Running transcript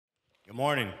Good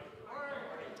morning.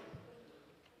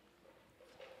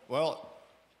 Well,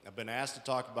 I've been asked to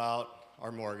talk about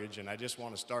our mortgage, and I just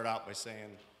want to start out by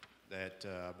saying that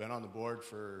I've been on the board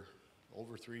for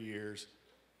over 3 years.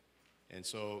 And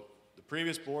so the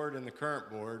previous board and the current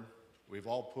board, we've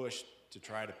all pushed to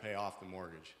try to pay off the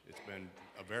mortgage. It's been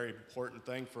a very important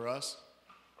thing for us.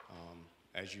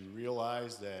 As you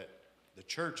realize that the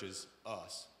church is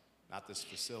us, not this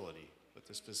facility, but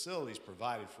this facility is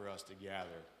provided for us to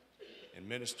gather and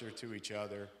minister to each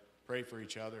other, pray for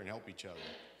each other, and help each other.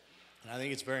 And I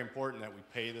think it's very important that we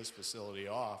pay this facility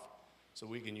off so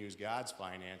we can use God's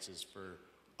finances for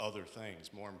other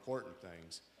things, more important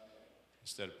things,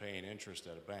 instead of paying interest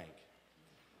at a bank.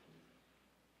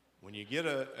 When you get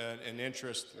an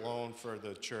interest loan for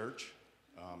the church,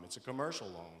 it's a commercial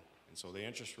loan, and so the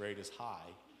interest rate is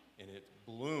high, and it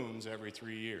balloons every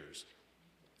 3 years.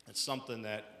 It's something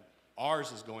that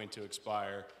ours is going to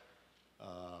expire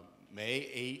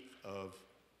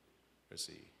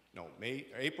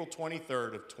April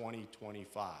 23rd of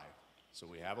 2025. So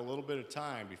we have a little bit of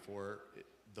time before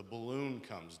the balloon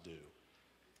comes due.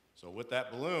 So with that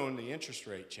balloon, the interest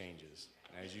rate changes.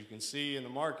 And as you can see in the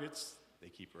markets, they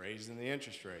keep raising the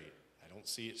interest rate. I don't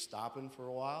see it stopping for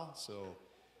a while. So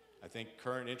I think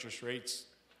current interest rates,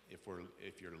 if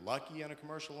you're lucky on a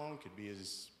commercial loan, could be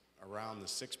as around the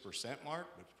 6% mark,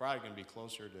 but it's probably going to be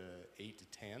closer to 8 to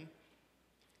 10.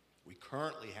 We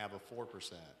currently have a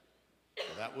 4%,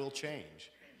 so that will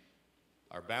change.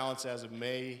 Our balance as of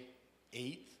May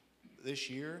 8th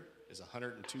this year is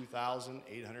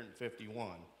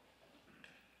 $102,851.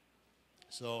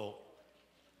 So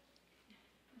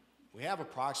we have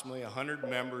approximately 100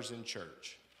 members in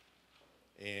church,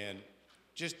 and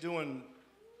just doing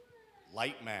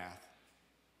light math,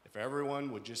 if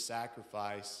everyone would just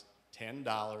sacrifice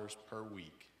 $10 per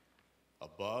week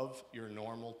above your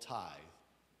normal tithe,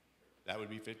 that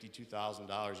would be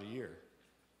 $52,000 a year.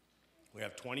 We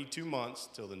have 22 months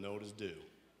till the note is due.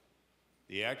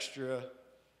 The extra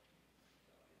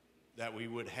that we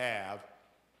would have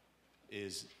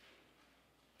is,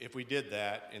 if we did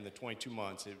that in the 22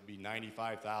 months, it would be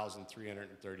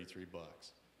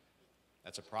 $95,333.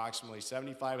 That's approximately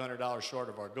 $7,500 short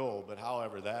of our goal, but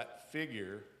however, that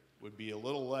figure would be a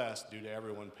little less due to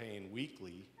everyone paying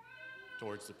weekly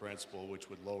towards the principal, which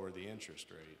would lower the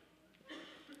interest rate.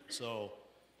 So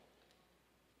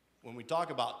when we talk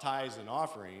about tithes and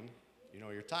offering,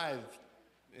 your tithe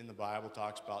in the Bible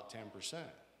talks about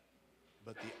 10%.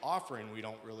 But the offering we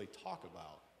don't really talk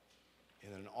about.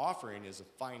 And an offering is a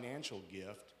financial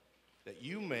gift that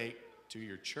you make to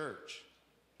your church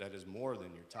that is more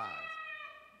than your tithe.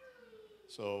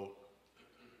 So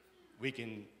we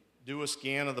can do a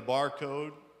scan of the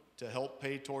barcode to help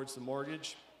pay towards the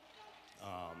mortgage.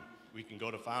 We can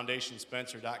go to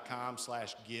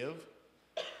foundationspencer.com/give,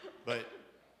 but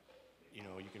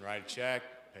you can write a check,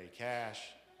 pay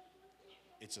cash.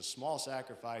 It's a small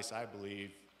sacrifice, I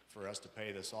believe, for us to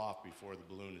pay this off before the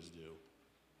balloon is due.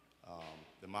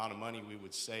 The amount of money we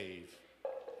would save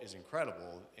is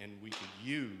incredible, and we could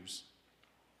use,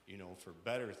 for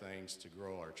better things to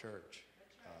grow our church,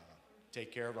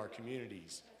 take care of our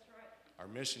communities, our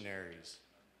missionaries.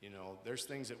 There's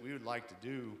things that we would like to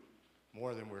do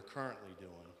more than we're currently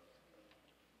doing.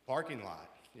 Parking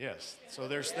lot, yes. So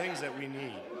there's things that we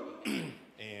need.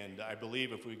 And I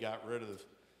believe if we got rid of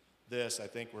this, I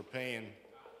think we're paying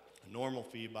a normal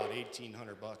fee about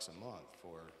 $1,800 a month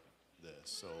for this.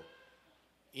 So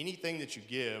anything that you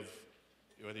give,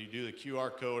 whether you do the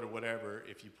QR code or whatever,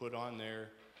 if you put on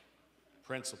there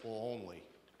principal only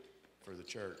for the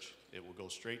church, it will go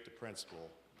straight to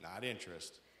principal, not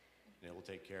interest, and it will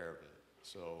take care of it.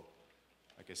 So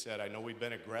like I said, I know we've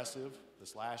been aggressive.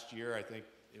 This last year, I think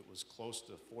it was close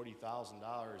to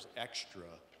 $40,000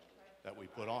 extra that we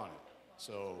put on it.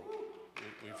 So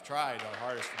we've tried our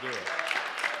hardest to do it.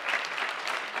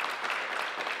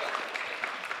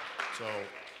 So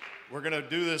we're going to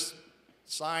do this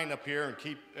sign up here and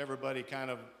keep everybody kind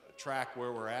of track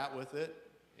where we're at with it.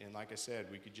 And like I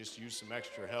said, we could just use some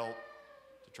extra help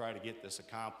to try to get this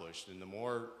accomplished. And the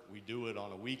more we do it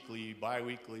on a weekly,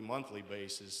 bi-weekly, monthly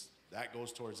basis, that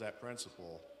goes towards that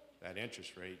principal, that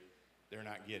interest rate they're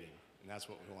not getting. And that's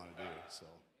what we want to do. So.